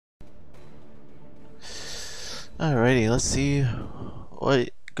Alrighty, let's see what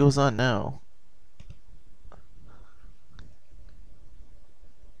goes on now.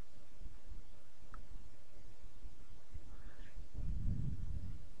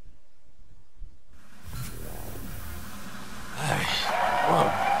 Whoa,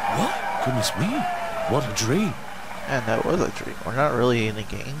 what? Goodness me, what a dream. And that was a dream. We're not really in a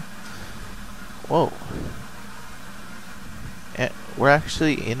game. Whoa. And we're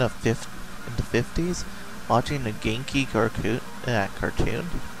actually in the 50s watching a Genki cartoon. Cartoon.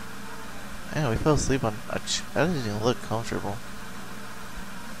 Man, we fell asleep on a chair. That doesn't even look comfortable.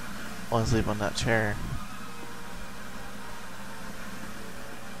 I want to sleep on that chair.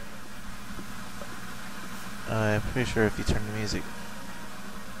 I'm pretty sure if you turn the music.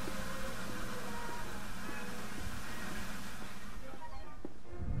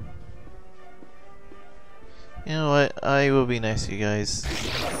 You know what? I will be nice to you guys.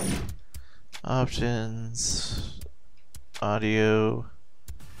 Options. Audio.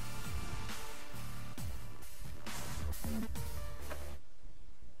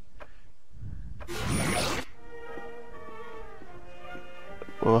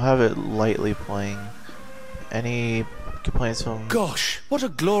 We'll have it lightly playing. Any complaints from... Gosh, what a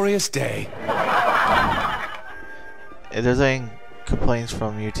glorious day. If there's any complaints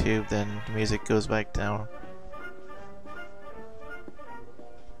from YouTube, then the music goes back down.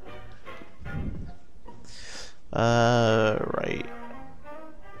 Right.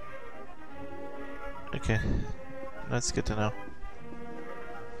 Okay. That's good to know.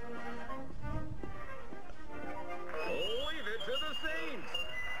 Leave it to the Saints.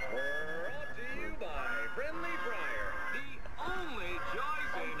 Brought to you by Friendly Fire, the only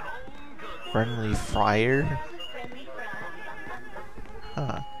choice in home cooking. Friendly Fire?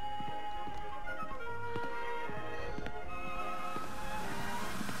 Huh.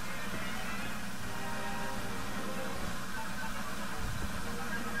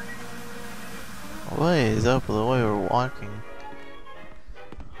 What is up with the way we're walking?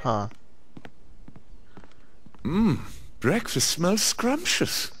 Huh. Breakfast smells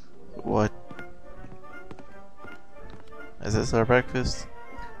scrumptious. What? Is this our breakfast?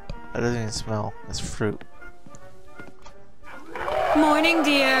 That doesn't even smell. It's fruit. Morning,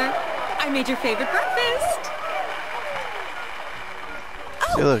 dear. I made your favorite breakfast.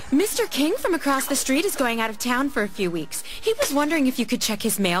 See, look. Mr. King from across the street is going out of town for a few weeks. He was wondering if you could check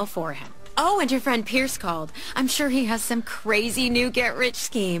his mail for him. Oh, and your friend Pierce called. I'm sure he has some crazy new get-rich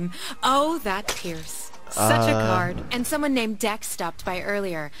scheme. Oh, that Pierce. Such a card. And someone named Dex stopped by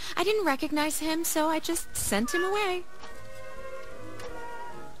earlier. I didn't recognize him, so I just sent him away.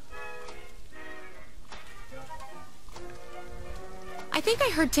 I think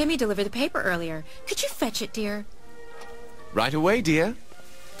I heard Timmy deliver the paper earlier. Could you fetch it, dear? Right away, dear.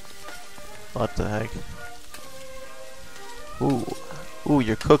 What the heck? Ooh. Ooh,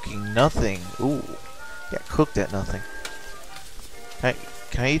 you're cooking nothing. Ooh. Yeah, cooked at nothing. Can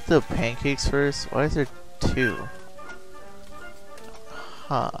I eat the pancakes first? Why is there two?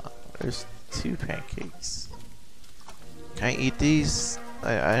 Huh. There's two pancakes. Can I eat these?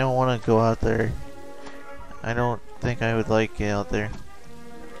 I don't want to go out there. I don't think I would like it out there.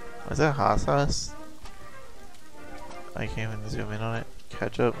 Was that hot sauce? I can't even zoom in on it.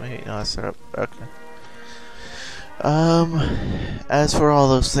 Ketchup? Maybe? No, that's syrup. Okay. As for all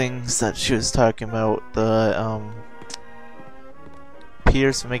those things that she was talking about, the,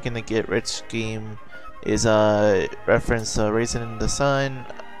 Pierce making the get rich scheme is a reference to Raisin in the Sun,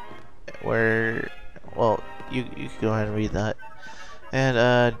 where, well, you can go ahead and read that.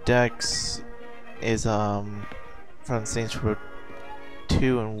 And, Dex is, from Saints Row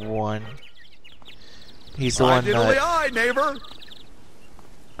 2 and 1. He's the one that... Aye, neighbor.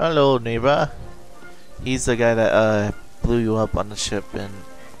 Hello, neighbor. He's the guy that blew you up on the ship in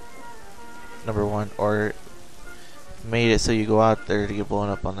number 1, or made it so you go out there to get blown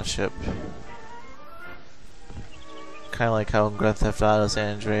up on the ship. Kind of like how in Grand Theft Auto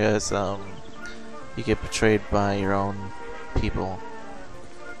San Andreas, you get betrayed by your own people,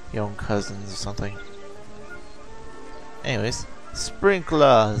 your own cousins or something. Anyways,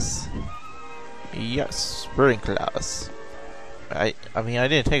 sprinklers. Yes, sprinklers. I mean, I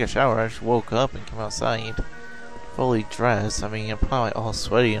didn't take a shower. I just woke up and came outside, fully dressed. I mean, I'm probably all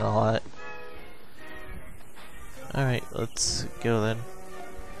sweaty and all that. All right, let's go then.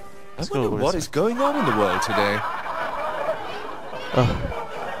 I wonder what is going on in the world today.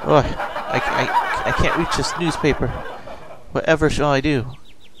 I can't reach this newspaper. Whatever shall I do?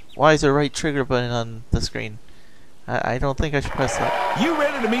 Why is the right trigger button on the screen? I don't think I should press that. You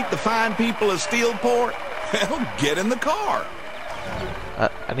ready to meet the fine people of Steelport? Well, get in the car.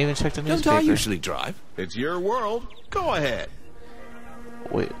 didn't even check the Don't newspaper. I usually drive? It's your world. Go ahead.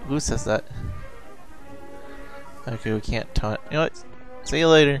 Wait, who says that? Okay, we can't taunt. You know what? See you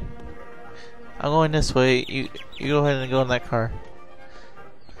later. I'm going this way. You go ahead and go in that car.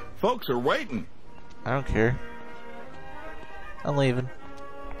 Folks are waiting. I don't care. I'm leaving.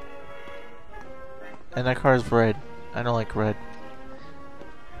 And that car's red. I don't like red.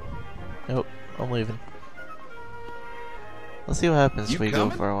 Nope, I'm leaving. Let's see what happens if we go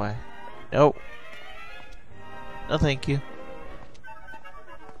far away. Nope. No, thank you.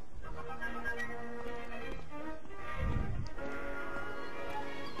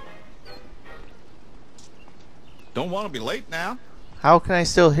 Don't want to be late now. How can I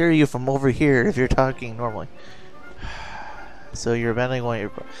still hear you from over here if you're talking normally? So you're abandoning one of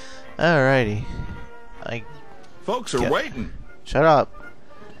your... Alrighty. Folks are waiting. Shut up.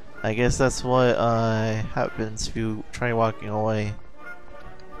 I guess that's what happens if you try walking away.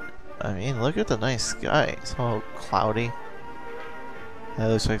 I mean, look at the nice sky. It's all cloudy. That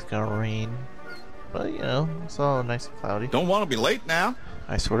looks like it's gonna rain. But, you know, it's all nice and cloudy. Don't want to be late now.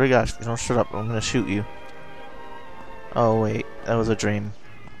 I swear to gosh, if you don't shut up, I'm gonna shoot you. Oh wait, that was a dream.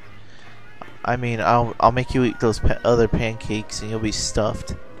 I mean, I'll make you eat those other pancakes and you'll be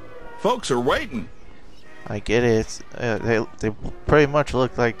stuffed. Folks are waiting. I get it. They pretty much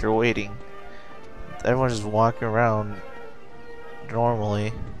look like they're waiting. Everyone's just walking around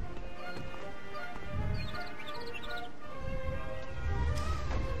normally.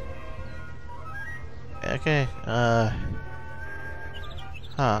 Okay, huh.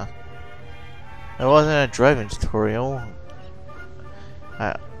 It wasn't a driving tutorial.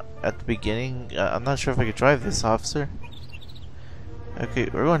 At the beginning, I'm not sure if I could drive this, officer. Okay,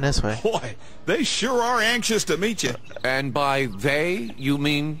 we're going this way. Boy, they sure are anxious to meet you. And by they, you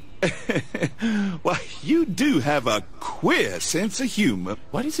mean? Well, you do have a queer sense of humor.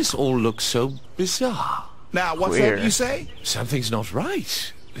 Why does this all look so bizarre? Now, what's Queer. that you say? Something's not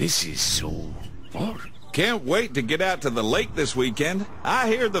right. This is so odd. Can't wait to get out to the lake this weekend. I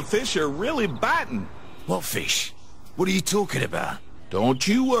hear the fish are really biting. What fish? What are you talking about? Don't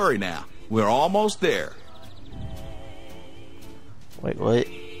you worry now. We're almost there. Wait, what?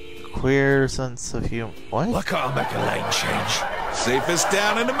 Queer sense of humor. What? Why can't I make a lane change? Safest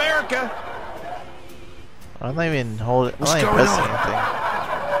town in America. I'm not even holding. I'm not even going pressing on? anything.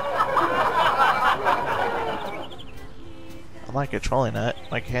 I'm not controlling that.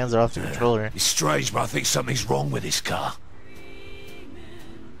 My hands are off the controller. It's strange, but I think something's wrong with this car.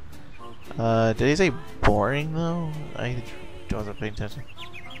 Did he say boring though? I wasn't paying attention.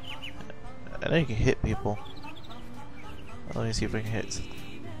 I know you can hit people. Let me see if I can hit.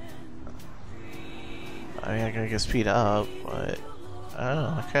 I mean, I gotta get speed up, but I don't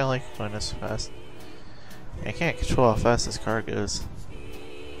know. I kind of like going this fast. I can't control how fast this car goes.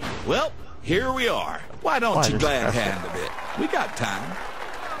 Well, here we are. Why don't Why you just glad crash it? hand a bit? We got time.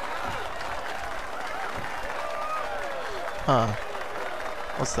 Huh.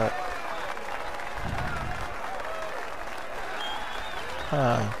 What's that?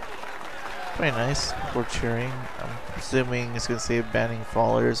 Huh. Pretty nice. We're cheering. I'm presuming it's gonna say banning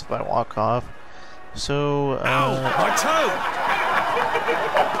fallers if I walk off. So, Ow! My toe!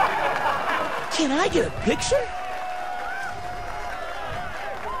 Can I get a picture?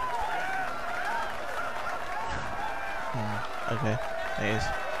 okay. Nice.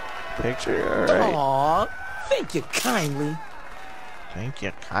 Picture? Alright. Aw, thank you kindly. Thank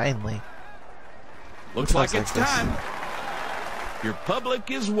you kindly. Looks like Looks it's like this. time. Your public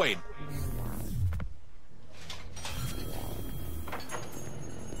is waiting.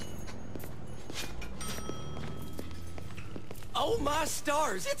 Oh my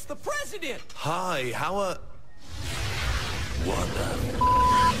stars, it's the president! Hi, What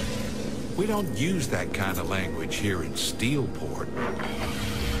the? We don't use that kind of language here in Steelport.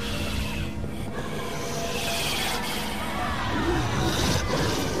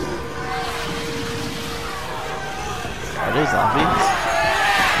 Are they zombies?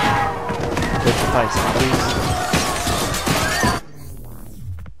 Did you fight zombies?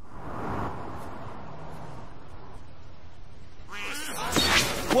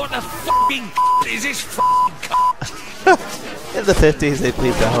 What the fucking is this fucking car? In the 50s, they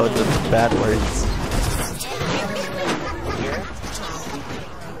bleeped out the bad words.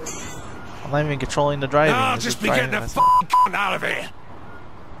 I'm not even controlling the driving. I'll it's just be driving getting the myself. fucking out of here.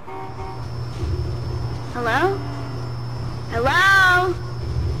 Hello? Hello?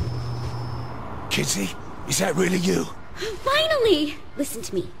 Kinsey, is that really you? Finally! Listen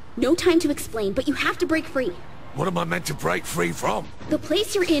to me. No time to explain, but you have to break free. What am I meant to break free from? The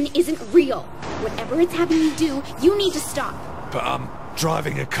place you're in isn't real. Whatever it's having you do, you need to stop. But,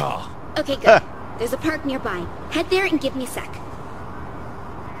 driving a car. Okay, good. There's a park nearby. Head there and give me a sec.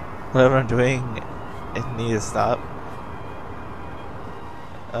 Whatever I'm doing, it needs to stop.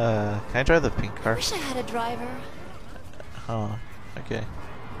 Can I drive the pink car? Wish I had a driver. Oh, okay.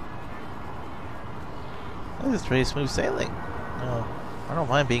 This is pretty smooth sailing. No, I don't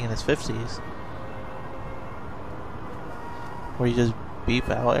mind being in his 50s. Where you just beep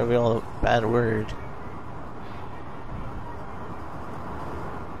out every other bad word.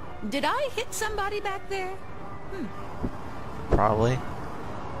 Did I hit somebody back there? Probably.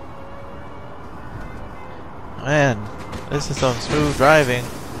 Man, this is some smooth driving.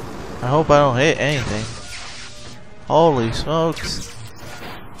 I hope I don't hit anything. Holy smokes.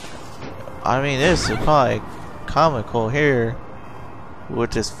 I mean, this is probably comical here.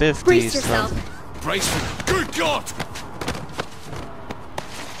 With just 50s. Brace yourself. Brace me. Good God!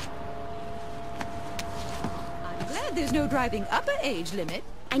 I'm glad there's no driving up an age limit.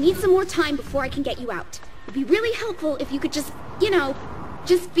 I need some more time before I can get you out. It'd be really helpful if you could just, you know,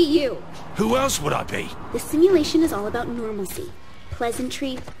 just be you. Who else would I be? The simulation is all about normalcy.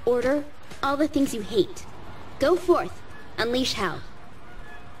 Pleasantry, order, all the things you hate. Go forth. Unleash hell.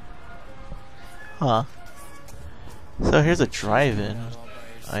 Huh. So here's a drive-in.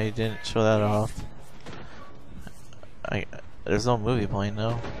 I didn't show that off. There's no movie playing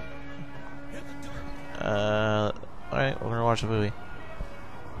though. Alright, we're gonna watch a movie.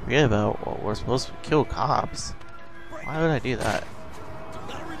 Forget about what we're supposed to kill cops. Why would I do that?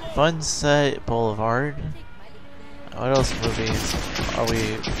 Sunset Boulevard. What else movies are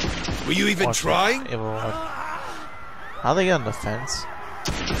we? Were you even trying? How they get on the fence?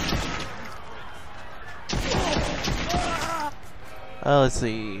 Let's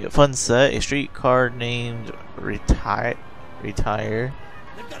see. Fun set. A streetcar named Retire.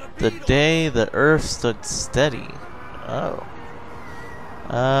 The day the Earth stood steady. Oh.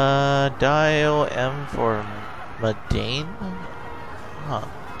 Dial M for Madane? Huh.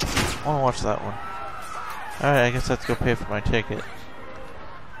 I wanna watch that one. Alright, I guess I have to go pay for my ticket.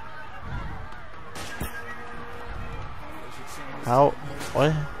 How?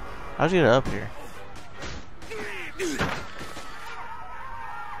 What? How'd you get up here?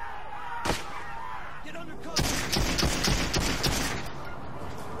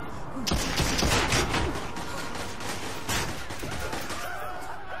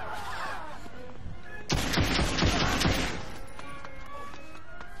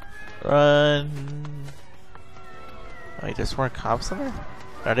 Run. Wait, there's more cops in there?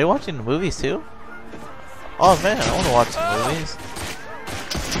 Are they watching the movies too? Oh man, I want to watch the movies.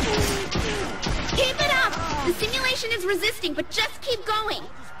 Keep it up! The simulation is resisting, but just keep going.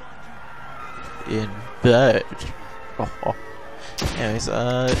 In bed. Oh. Anyways,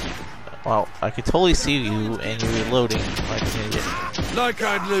 wow, I can totally see you and you're reloading like an idiot. Like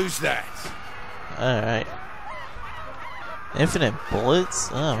I'd lose that. Alright. Infinite bullets?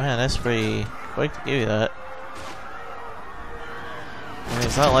 Oh man, that's pretty quick to give you that. I mean,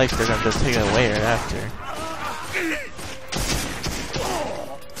 it's not like they're gonna just take it away right after.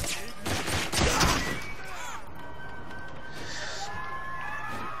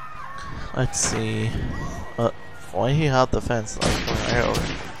 Let's see. Why he out the fence? Like, right over.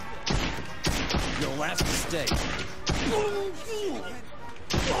 Your last mistake.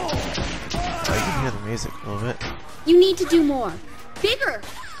 I can hear the music a little bit. You need to do more. Bigger!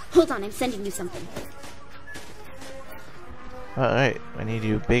 Hold on, I'm sending you something. Alright, I need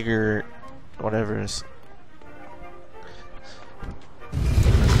you bigger, whatever's.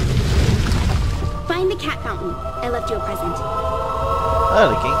 Find the cat fountain. I left you a present. Oh,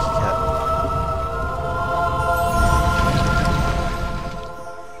 the Genki cat.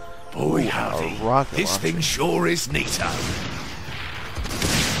 Boy, howdy. Rocket This launcher. thing sure is neato.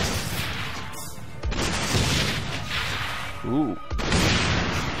 Ooh.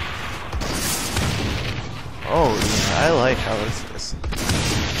 Oh, yeah, I like how this is.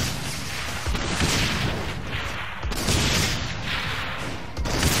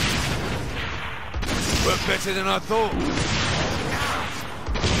 Worked better than I thought.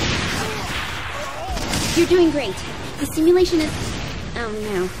 You're doing great. The simulation is... Oh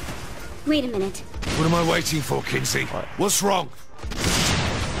no. Wait a minute. What am I waiting for, Kinsey? What? What's wrong?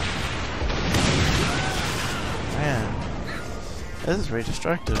 Man, this is very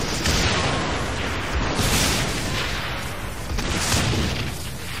destructive.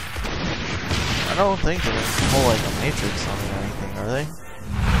 I don't think they're gonna pull like a Matrix on it or anything, are they?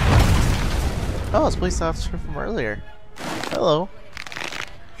 Oh, it's police officer from earlier. Hello.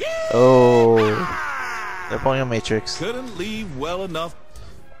 Oh, they're pulling a Matrix. Couldn't leave well enough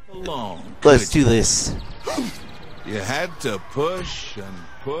alone. Let's do this. You had to push and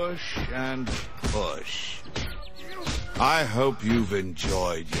push and push. I hope you've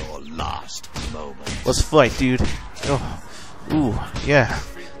enjoyed your last moment. Let's fight, dude. Oh. Ooh, yeah.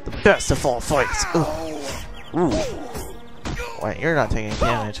 The best of all fights. Ooh. Ooh. Wait, you're not taking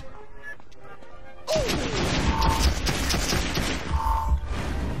damage.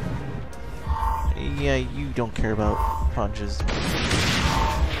 Yeah, you don't care about punches.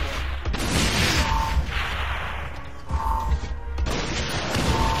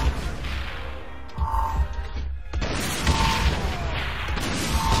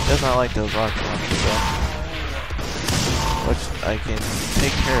 Does not like those rocket launchers though, which I can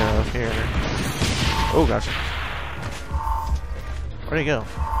take care of here. Oh gosh, where'd he go?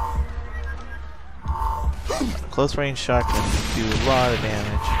 Close range shotgun do a lot of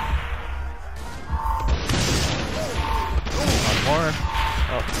damage. One more.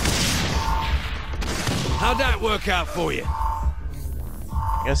 Oh. How'd that work out for you?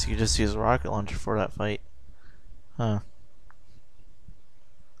 I guess you could just use a rocket launcher for that fight. Huh.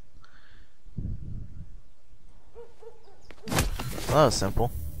 Well, that was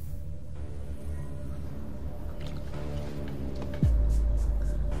simple.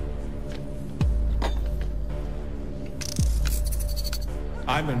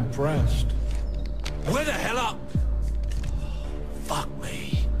 I'm impressed. Where the hell up? Fuck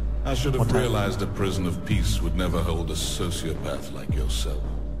me. I should have realized a prison of peace would never hold a sociopath like yourself.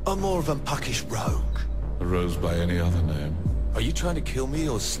 I'm more of a puckish rogue. A rose by any other name. Are you trying to kill me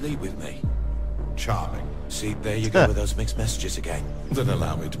or sleep with me? Charming. See, there you go with those mixed messages again. Then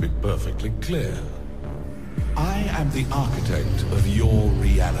allow me to be perfectly clear. I am the architect of your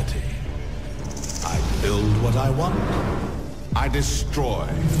reality. I build what I want. I destroy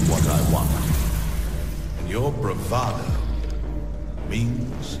what I want. And your bravado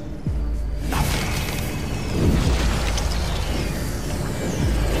means nothing.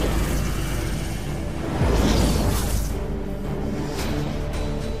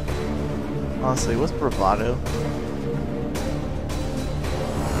 Honestly, what's bravado?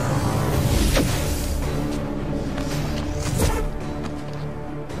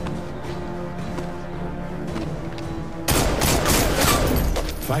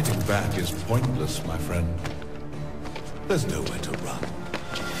 Fighting back is pointless, my friend. There's nowhere to run.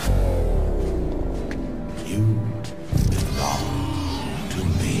 You belong to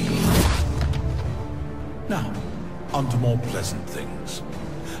me. Now, on to more pleasant things.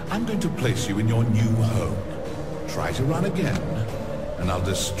 I'm going to place you in your new home. Try to run again, and I'll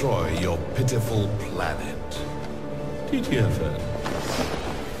destroy your pitiful planet. Did you ever?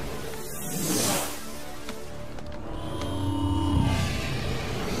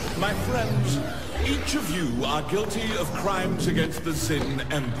 My friends, each of you are guilty of crimes against the Zin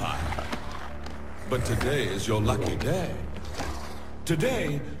Empire. But today is your lucky day.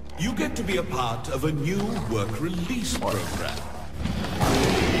 Today, you get to be a part of a new work release program.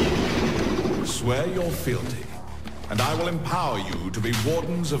 Swear your fealty, and I will empower you to be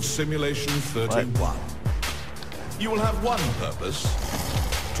wardens of Simulation 31. You will have one purpose: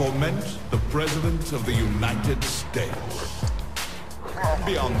 torment the President of the United States.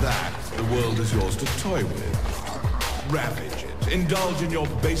 Beyond that, the world is yours to toy with. Ravage it, indulge in your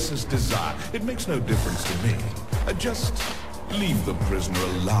basest desire. It makes no difference to me. Just leave the prisoner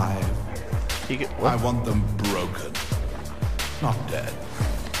alive. I want them broken, not dead.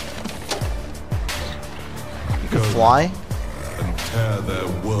 You can fly? And tear their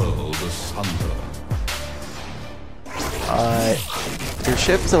world asunder. Your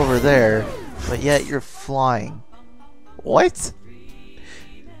ship's over there, but yet you're flying. What?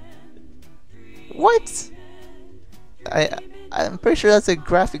 What? I'm pretty sure that's a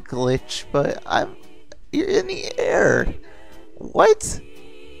graphic glitch, but you're in the air. What?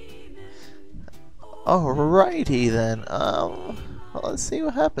 Alrighty then. Let's see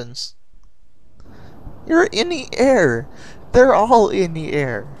what happens. You're in the air. They're all in the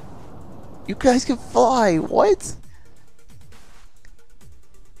air. You guys can fly. What?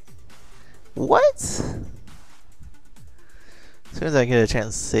 What? As soon as I get a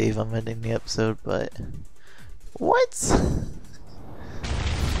chance to save, I'm ending the episode, but... What?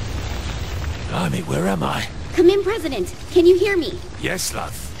 Blimey, where am I? Come in, President. Can you hear me? Yes,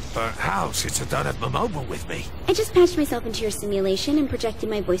 love. But how, since I don't have my mobile with me? I just patched myself into your simulation and projected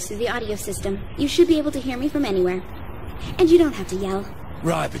my voice through the audio system. You should be able to hear me from anywhere. And you don't have to yell.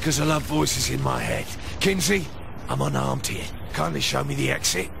 Right, because I love voices in my head. Kinsey, I'm unarmed here. Kindly show me the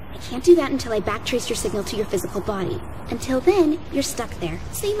exit. I can't do that until I backtrace your signal to your physical body. Until then, you're stuck there,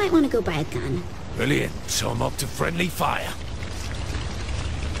 so you might want to go buy a gun. Brilliant. So I'm up to friendly fire.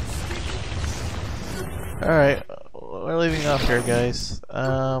 Alright, we're leaving off here, guys.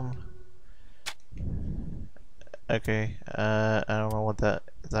 Okay, I don't know what that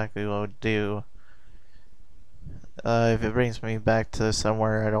exactly would do. If it brings me back to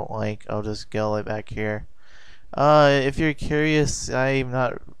somewhere I don't like, I'll just get it back here. If you're curious,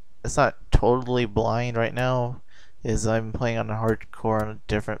 it's not totally blind right now, is I'm playing on hardcore on a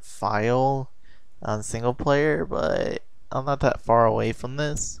different file on single player, but I'm not that far away from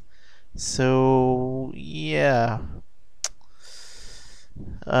this. So, yeah.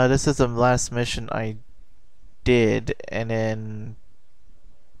 This is the last mission I did, and then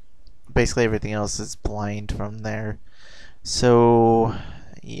basically everything else is blind from there. So,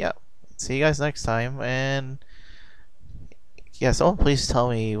 yeah. See you guys next time, and yeah, someone please tell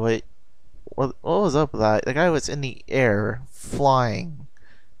me what was up with that. The guy was in the air, flying.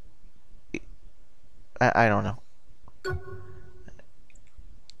 I don't know.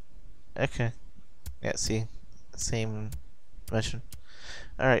 Okay. Yeah, see? Same mission.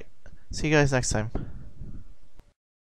 Alright. See you guys next time.